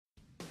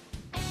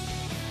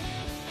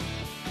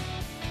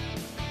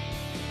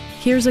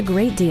Here's a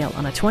great deal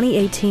on a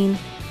 2018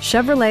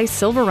 Chevrolet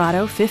Silverado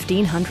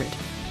 1500.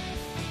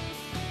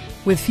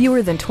 With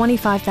fewer than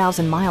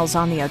 25,000 miles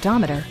on the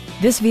odometer,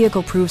 this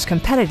vehicle proves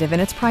competitive in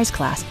its price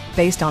class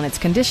based on its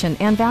condition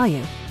and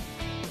value.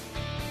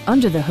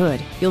 Under the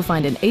hood, you'll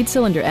find an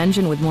 8-cylinder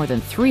engine with more than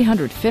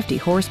 350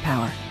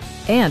 horsepower.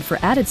 And for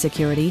added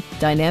security,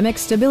 dynamic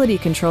stability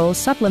control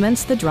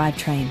supplements the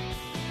drivetrain.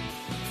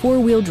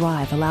 4-wheel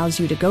drive allows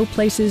you to go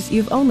places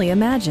you've only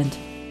imagined.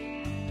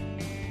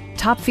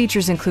 Top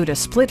features include a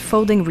split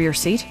folding rear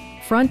seat,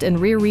 front and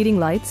rear reading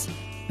lights,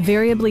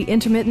 variably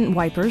intermittent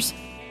wipers,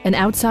 an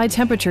outside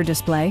temperature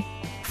display,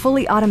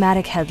 fully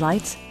automatic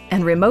headlights,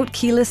 and remote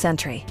keyless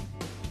entry.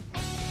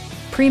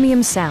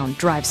 Premium sound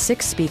drives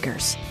 6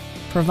 speakers,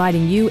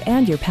 providing you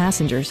and your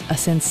passengers a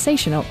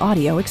sensational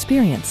audio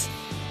experience.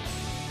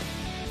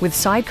 With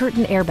side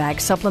curtain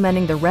airbags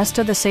supplementing the rest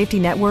of the safety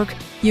network,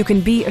 you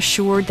can be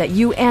assured that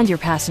you and your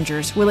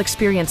passengers will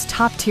experience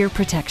top-tier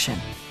protection.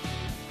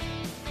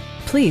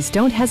 Please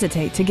don't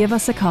hesitate to give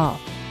us a call.